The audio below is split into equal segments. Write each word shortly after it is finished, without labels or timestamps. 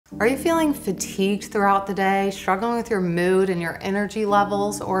Are you feeling fatigued throughout the day, struggling with your mood and your energy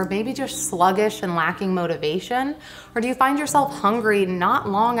levels, or maybe just sluggish and lacking motivation? Or do you find yourself hungry not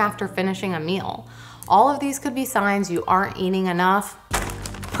long after finishing a meal? All of these could be signs you aren't eating enough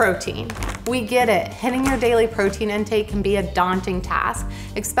protein. We get it. Hitting your daily protein intake can be a daunting task,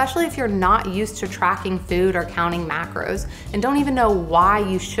 especially if you're not used to tracking food or counting macros and don't even know why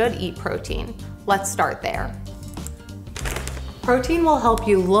you should eat protein. Let's start there. Protein will help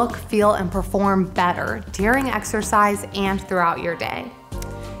you look, feel, and perform better during exercise and throughout your day.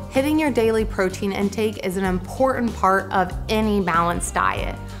 Hitting your daily protein intake is an important part of any balanced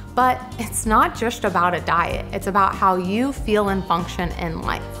diet, but it's not just about a diet, it's about how you feel and function in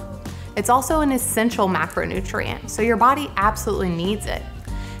life. It's also an essential macronutrient, so your body absolutely needs it.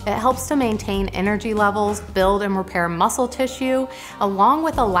 It helps to maintain energy levels, build and repair muscle tissue, along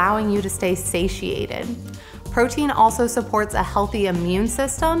with allowing you to stay satiated. Protein also supports a healthy immune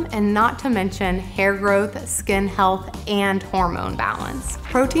system, and not to mention hair growth, skin health, and hormone balance.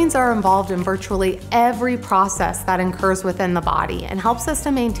 Proteins are involved in virtually every process that occurs within the body and helps us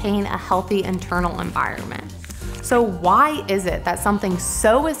to maintain a healthy internal environment. So why is it that something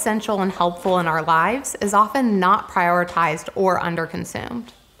so essential and helpful in our lives is often not prioritized or underconsumed?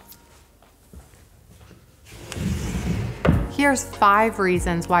 Here's 5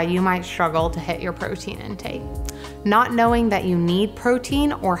 reasons why you might struggle to hit your protein intake. Not knowing that you need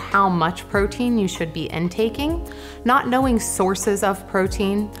protein or how much protein you should be intaking, not knowing sources of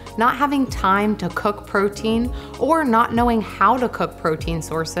protein, not having time to cook protein, or not knowing how to cook protein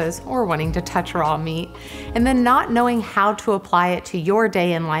sources or wanting to touch raw meat, and then not knowing how to apply it to your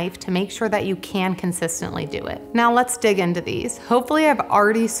day in life to make sure that you can consistently do it. Now let's dig into these. Hopefully I've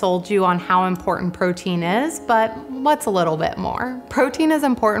already sold you on how important protein is, but what's a little bit more? Protein is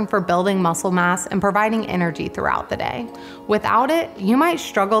important for building muscle mass and providing energy throughout the day. Without it, you might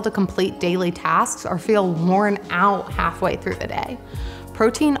struggle to complete daily tasks or feel worn out halfway through the day.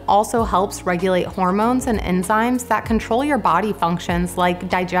 Protein also helps regulate hormones and enzymes that control your body functions like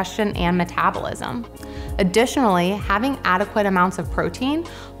digestion and metabolism. Additionally, having adequate amounts of protein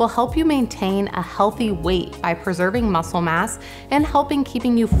will help you maintain a healthy weight by preserving muscle mass and helping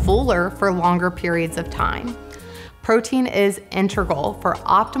keeping you fuller for longer periods of time. Protein is integral for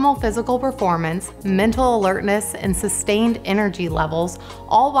optimal physical performance, mental alertness, and sustained energy levels,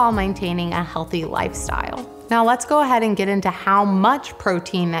 all while maintaining a healthy lifestyle. Now let's go ahead and get into how much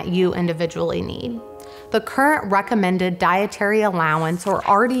protein that you individually need. The current recommended dietary allowance, or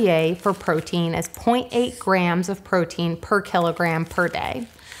RDA, for protein is 0.8 grams of protein per kilogram per day.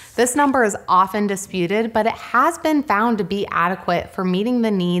 This number is often disputed, but it has been found to be adequate for meeting the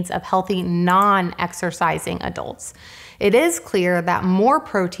needs of healthy non-exercising adults. It is clear that more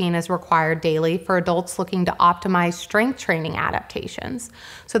protein is required daily for adults looking to optimize strength training adaptations.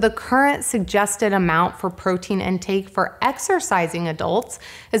 So the current suggested amount for protein intake for exercising adults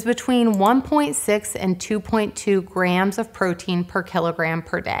is between 1.6 and 2.2 grams of protein per kilogram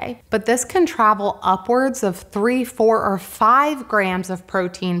per day. But this can travel upwards of 3, 4, or 5 grams of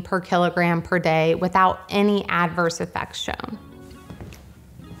protein per kilogram per day without any adverse effects shown.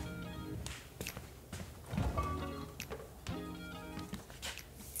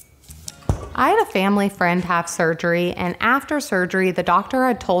 I had a family friend have surgery, and after surgery, the doctor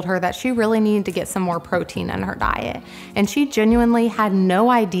had told her that she really needed to get some more protein in her diet, and she genuinely had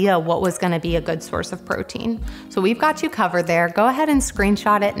no idea what was going to be a good source of protein. So we've got you covered there. Go ahead and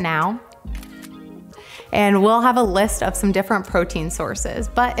screenshot it now, and we'll have a list of some different protein sources.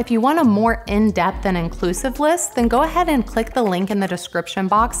 But if you want a more in-depth and inclusive list, then go ahead and click the link in the description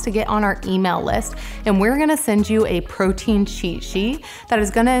box to get on our email list, and we're gonna send you a protein cheat sheet that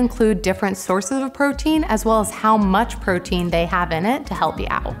is gonna include different sources of protein as well as how much protein they have in it to help you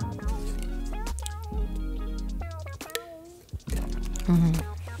out.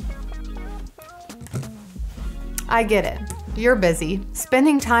 I get it. You're busy.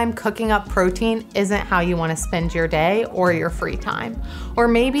 Spending time cooking up protein isn't how you want to spend your day or your free time. Or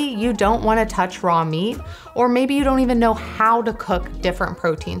maybe you don't want to touch raw meat, or maybe you don't even know how to cook different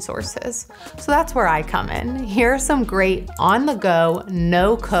protein sources. So that's where I come in. Here are some great on-the-go,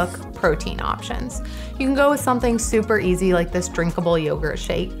 no-cook protein options. You can go with something super easy like this drinkable yogurt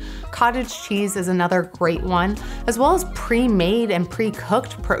shake. Cottage cheese is another great one, as well as pre-made and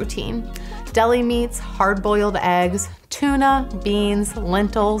pre-cooked protein. Deli meats, hard-boiled eggs, tuna, beans,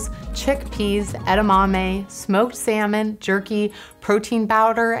 lentils, chickpeas, edamame, smoked salmon, jerky, protein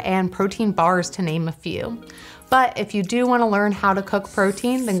powder, and protein bars, to name a few. But if you do want to learn how to cook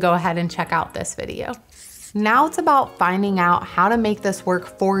protein, then go ahead and check out this video. Now it's about finding out how to make this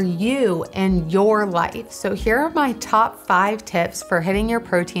work for you and your life. So here are my top 5 tips for hitting your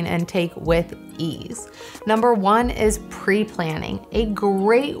protein intake with ease. Number 1 is pre-planning. A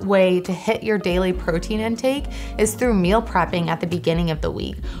great way to hit your daily protein intake is through meal prepping at the beginning of the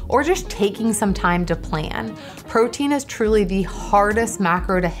week, or just taking some time to plan. Protein is truly the hardest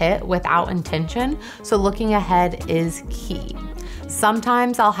macro to hit without intention, so looking ahead is key.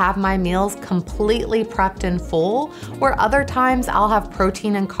 Sometimes I'll have my meals completely prepped in full, where other times I'll have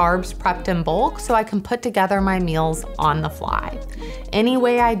protein and carbs prepped in bulk so I can put together my meals on the fly. Any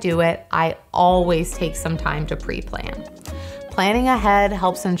way I do it, I always take some time to pre-plan. Planning ahead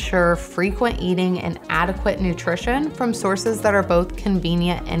helps ensure frequent eating and adequate nutrition from sources that are both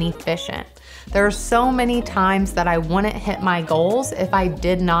convenient and efficient. There are so many times that I wouldn't hit my goals if I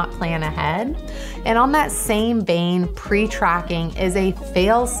did not plan ahead. And on that same vein, pre-tracking is a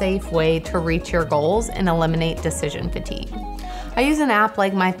fail-safe way to reach your goals and eliminate decision fatigue. I use an app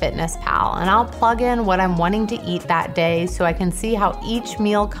like MyFitnessPal, and I'll plug in what I'm wanting to eat that day so I can see how each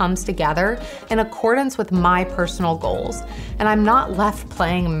meal comes together in accordance with my personal goals, and I'm not left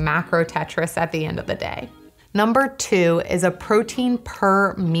playing macro Tetris at the end of the day. Number 2 is a protein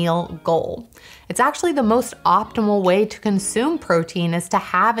per meal goal. It's actually the most optimal way to consume protein is to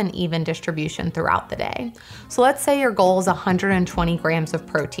have an even distribution throughout the day. So let's say your goal is 120 grams of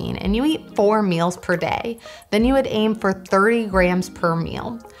protein and you eat 4 meals per day. Then you would aim for 30 grams per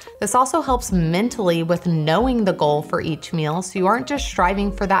meal. This also helps mentally with knowing the goal for each meal, so you aren't just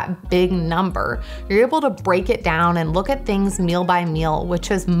striving for that big number. You're able to break it down and look at things meal by meal, which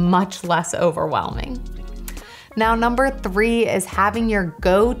is much less overwhelming. Now, number 3 is having your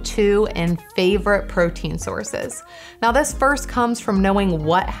go-to and favorite protein sources. Now, this first comes from knowing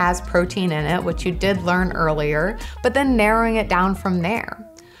what has protein in it, which you did learn earlier, but then narrowing it down from there.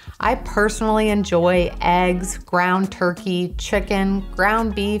 I personally enjoy eggs, ground turkey, chicken,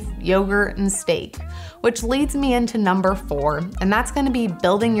 ground beef, yogurt, and steak, which leads me into number 4, and that's going to be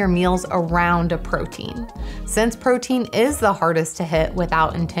building your meals around a protein. Since protein is the hardest to hit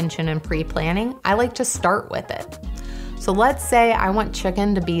without intention and pre-planning, I like to start with it. So let's say I want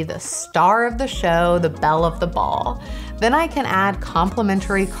chicken to be the star of the show, the belle of the ball. Then I can add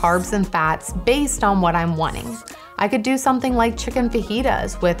complementary carbs and fats based on what I'm wanting. I could do something like chicken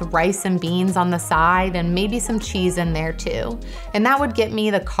fajitas with rice and beans on the side and maybe some cheese in there too. And that would get me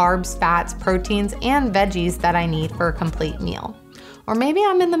the carbs, fats, proteins, and veggies that I need for a complete meal. Or maybe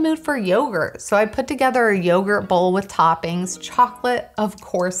I'm in the mood for yogurt, so I put together a yogurt bowl with toppings, chocolate of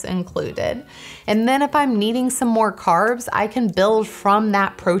course included. And then if I'm needing some more carbs, I can build from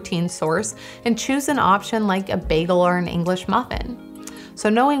that protein source and choose an option like a bagel or an English muffin. So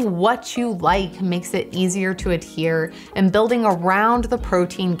knowing what you like makes it easier to adhere, and building around the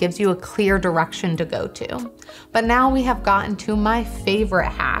protein gives you a clear direction to go to. But now we have gotten to my favorite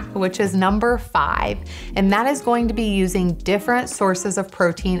hack, which is number 5, and that is going to be using different sources of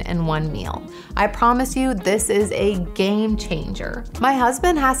protein in one meal. I promise you, this is a game changer. My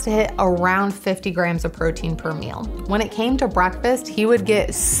husband has to hit around 50 grams of protein per meal. When it came to breakfast, he would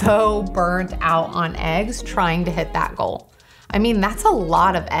get so burnt out on eggs trying to hit that goal. I mean, that's a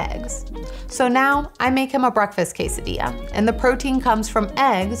lot of eggs. So now I make him a breakfast quesadilla, and the protein comes from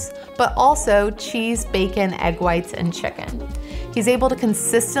eggs, but also cheese, bacon, egg whites, and chicken. He's able to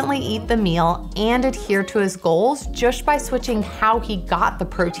consistently eat the meal and adhere to his goals just by switching how he got the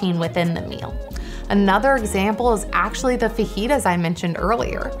protein within the meal. Another example is actually the fajitas I mentioned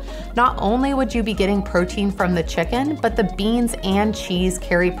earlier. Not only would you be getting protein from the chicken, but the beans and cheese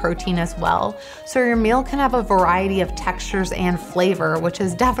carry protein as well, so your meal can have a variety of textures and flavor, which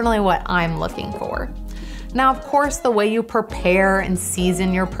is definitely what I'm looking for. Now, of course, the way you prepare and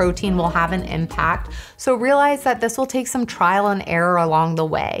season your protein will have an impact, so realize that this will take some trial and error along the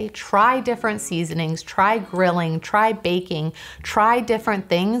way. Try different seasonings, try grilling, try baking, try different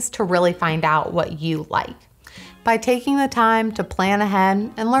things to really find out what you like. By taking the time to plan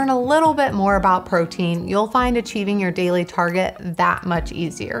ahead and learn a little bit more about protein, you'll find achieving your daily target that much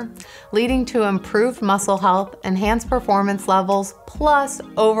easier, leading to improved muscle health, enhanced performance levels, plus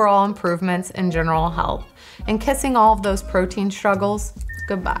overall improvements in general health, and kissing all of those protein struggles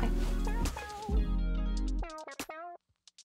goodbye.